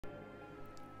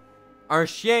Un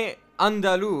chien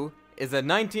Andalou is a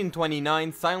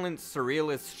 1929 silent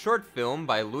surrealist short film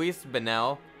by Luis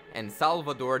Buñuel and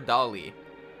Salvador Dalí.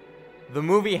 The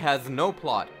movie has no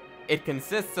plot. It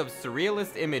consists of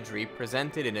surrealist imagery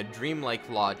presented in a dreamlike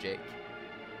logic.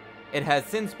 It has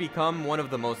since become one of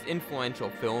the most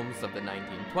influential films of the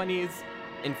 1920s,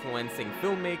 influencing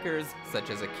filmmakers such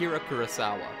as Akira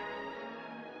Kurosawa.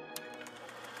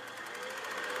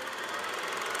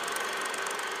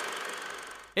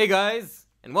 Hey guys,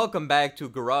 and welcome back to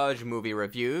Garage Movie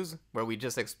Reviews, where we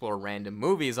just explore random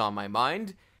movies on my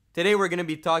mind. Today we're going to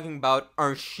be talking about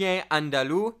Un chien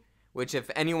Andalou, which if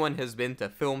anyone has been to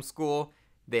film school,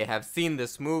 they have seen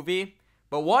this movie.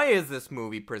 But why is this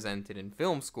movie presented in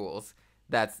film schools?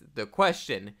 That's the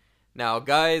question. Now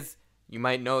guys, you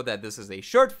might know that this is a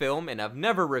short film, and I've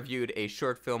never reviewed a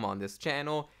short film on this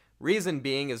channel. Reason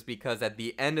being is because at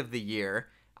the end of the year,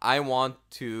 I want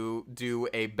to do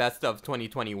a best of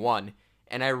 2021,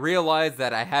 and I realized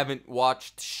that I haven't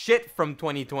watched shit from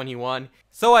 2021,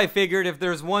 so I figured if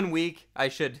there's 1 week I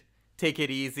should take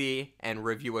it easy and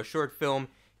review a short film,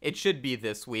 it should be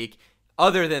this week.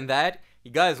 Other than that, you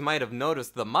guys might have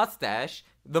noticed the mustache.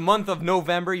 The month of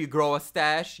November you grow a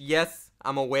stash. Yes,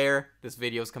 I'm aware this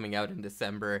video is coming out in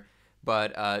December,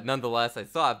 but nonetheless I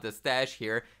still have the stash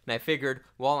here, and I figured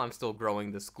while I'm still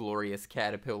growing this glorious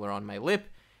caterpillar on my lip,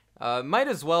 might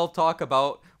as well talk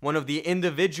about one of the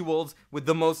individuals with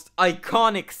the most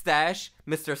iconic stash,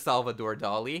 Mr. Salvador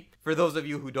Dalí. For those of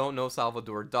you who don't know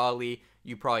Salvador Dalí,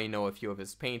 you probably know a few of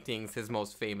his paintings. His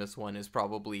most famous one is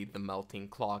probably the Melting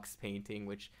Clocks painting,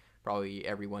 which probably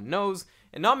everyone knows.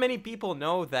 And not many people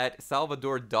know that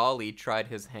Salvador Dalí tried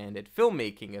his hand at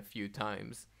filmmaking a few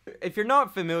times. If you're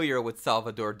not familiar with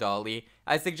Salvador Dalí,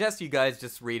 I suggest you guys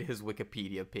just read his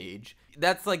Wikipedia page.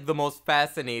 That's like the most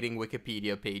fascinating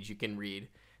Wikipedia page you can read.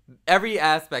 Every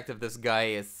aspect of this guy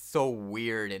is so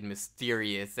weird and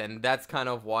mysterious, and that's kind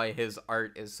of why his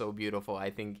art is so beautiful. I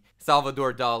think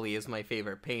Salvador Dalí is my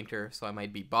favorite painter, so I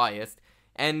might be biased.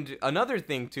 And another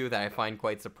thing too that I find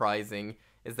quite surprising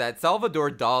is that Salvador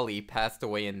Dalí passed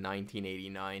away in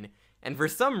 1989. And for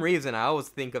some reason, I always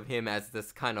think of him as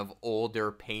this kind of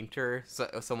older painter,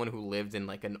 someone who lived in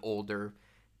like an older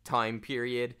time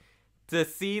period. To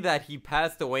see that he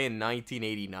passed away in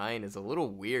 1989 is a little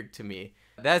weird to me.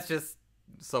 That's just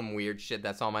some weird shit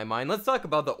that's on my mind. Let's talk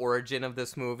about the origin of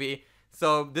this movie.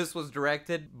 So this was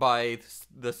directed by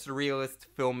the surrealist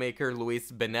filmmaker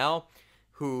Luis Buñuel,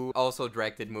 who also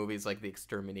directed movies like The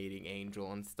Exterminating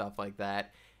Angel and stuff like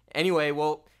that. Anyway,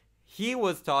 well, he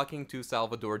was talking to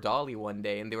Salvador Dalí one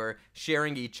day, and they were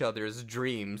sharing each other's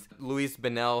dreams. Luis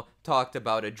Buñuel talked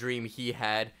about a dream he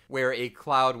had where a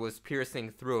cloud was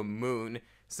piercing through a moon,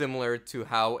 similar to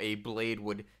how a blade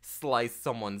would slice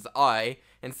someone's eye.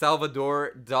 And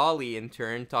Salvador Dalí, in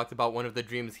turn, talked about one of the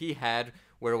dreams he had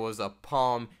where it was a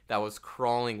palm that was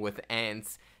crawling with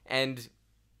ants. And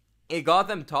it got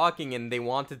them talking, and they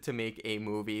wanted to make a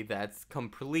movie that's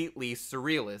completely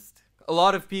surrealist. A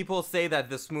lot of people say that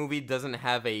this movie doesn't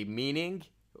have a meaning,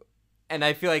 and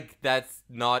I feel like that's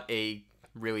not a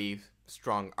really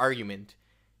strong argument.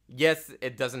 Yes,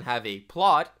 it doesn't have a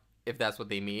plot, if that's what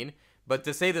they mean, but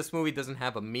to say this movie doesn't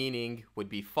have a meaning would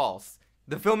be false.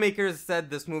 The filmmakers said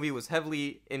this movie was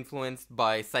heavily influenced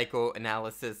by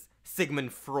psychoanalysis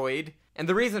Sigmund Freud, and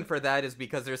the reason for that is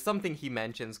because there's something he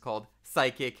mentions called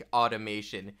psychic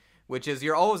automation, which is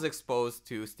you're always exposed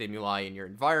to stimuli in your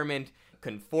environment,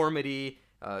 conformity,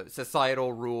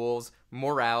 societal rules,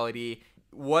 morality,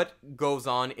 what goes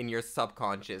on in your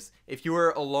subconscious. If you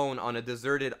were alone on a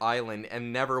deserted island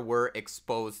and never were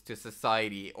exposed to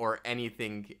society or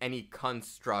anything, any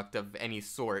construct of any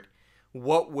sort,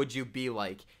 what would you be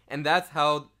like? And that's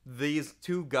how these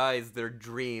two guys, their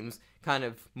dreams, kind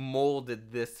of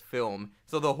molded this film.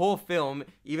 So the whole film,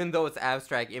 even though it's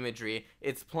abstract imagery,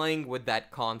 it's playing with that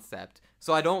concept.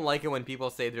 So I don't like it when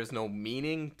people say there's no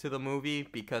meaning to the movie,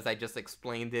 because I just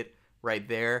explained it right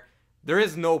there. There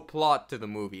is no plot to the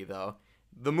movie, though.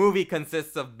 The movie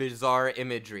consists of bizarre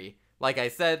imagery. Like I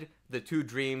said, the two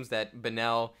dreams that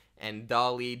Buñuel and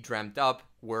Dalí dreamt up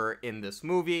were in this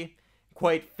movie.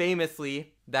 Quite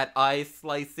famously, that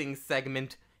eye-slicing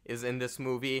segment is in this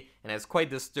movie, and it's quite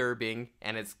disturbing,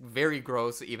 and it's very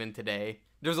gross even today.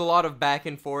 There's a lot of back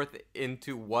and forth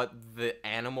into what the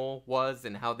animal was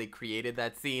and how they created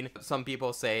that scene. Some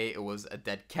people say it was a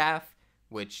dead calf,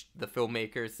 which the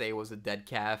filmmakers say was a dead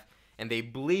calf, and they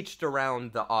bleached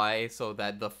around the eye so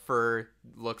that the fur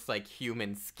looks like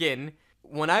human skin.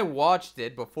 When I watched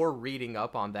it, before reading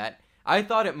up on that, I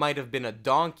thought it might have been a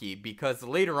donkey, because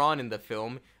later on in the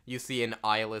film, you see an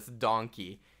eyeless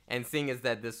donkey. And seeing as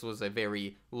that this was a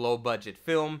very low-budget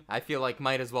film, I feel like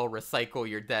might as well recycle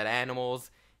your dead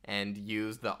animals and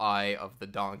use the eye of the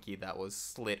donkey that was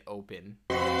slit open.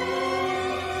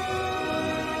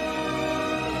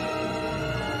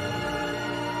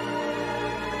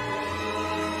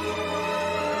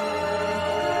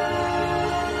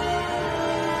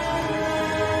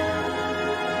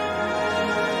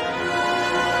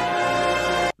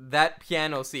 That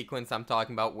piano sequence I'm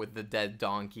talking about with the dead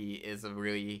donkey is a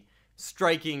really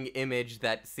striking image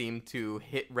that seemed to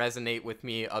resonate with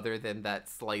me, other than that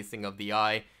slicing of the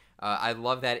eye. I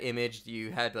love that image.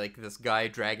 You had like this guy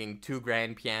dragging 2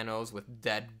 grand pianos with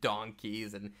dead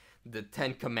donkeys, and the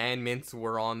 10 Commandments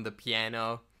were on the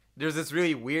piano. There's this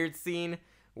really weird scene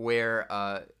where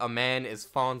a man is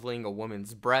fondling a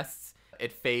woman's breasts.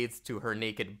 It fades to her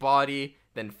naked body,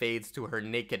 then fades to her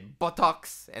naked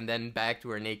buttocks, and then back to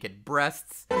her naked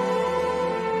breasts.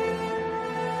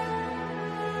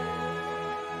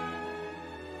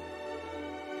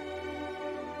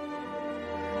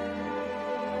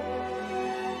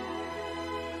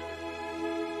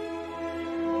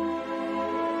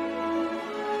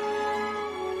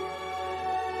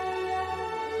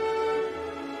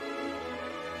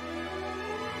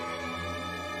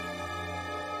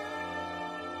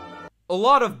 A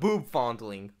lot of boob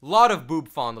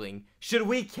fondling. Should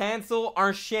we cancel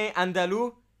Un Chien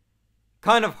Andalou?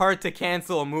 Kind of hard to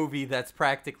cancel a movie that's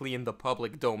practically in the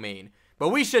public domain, but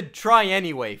we should try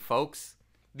anyway, folks.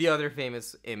 The other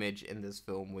famous image in this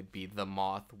film would be the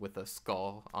moth with a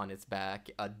skull on its back,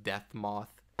 a death moth.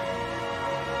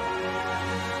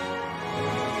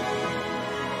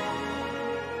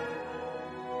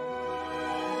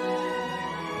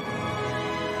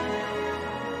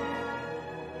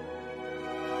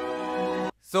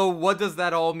 So what does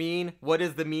that all mean? What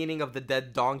is the meaning of the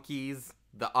dead donkeys,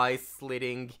 the eye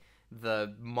slitting,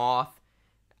 the moth?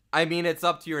 I mean, it's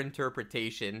up to your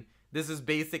interpretation. This is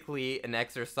basically an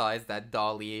exercise that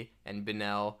Dalí and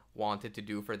Buñuel wanted to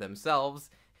do for themselves,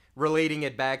 relating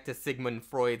it back to Sigmund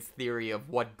Freud's theory of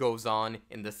what goes on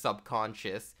in the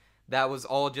subconscious. That was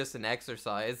all just an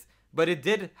exercise, but it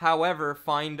did, however,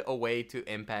 find a way to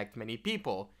impact many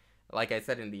people. Like I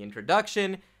said in the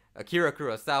introduction, Akira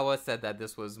Kurosawa said that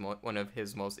this was one of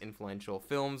his most influential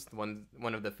films, one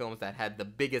of the films that had the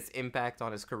biggest impact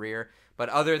on his career. But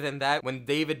other than that, when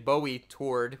David Bowie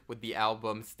toured with the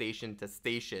album Station to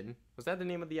Station, was that the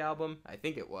name of the album? I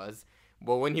think it was.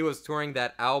 Well, when he was touring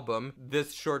that album,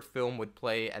 this short film would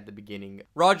play at the beginning.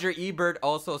 Roger Ebert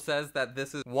also says that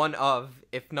this is one of,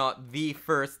 if not the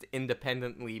first,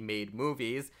 independently made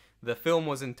movies. The film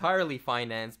was entirely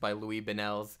financed by Louis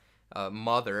Buñuel's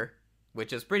mother,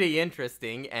 which is pretty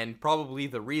interesting, and probably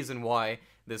the reason why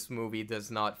this movie does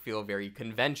not feel very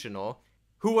conventional.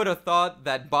 Who would have thought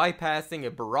that bypassing a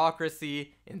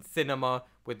bureaucracy in cinema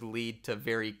would lead to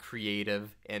very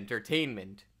creative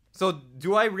entertainment? So,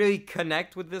 do I really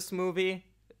connect with this movie?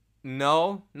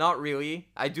 No, not really.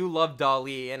 I do love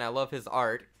Dalí, and I love his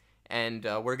art, and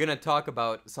we're gonna talk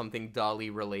about something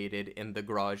Dalí related in the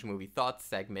Garage Movie Thoughts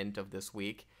segment of this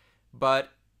week, but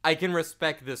I can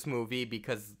respect this movie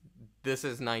because this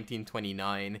is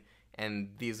 1929, and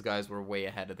these guys were way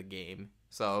ahead of the game.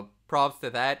 So, props to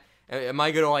that. Am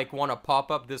I gonna, like, want to pop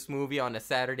up this movie on a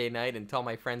Saturday night and tell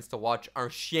my friends to watch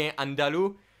Un Chien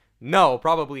Andalou? No,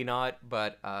 probably not,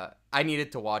 but I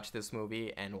needed to watch this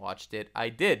movie, and watched it. I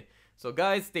did. So,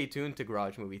 guys, stay tuned to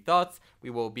Garage Movie Thoughts. We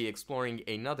will be exploring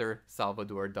another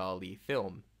Salvador Dalí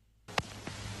film.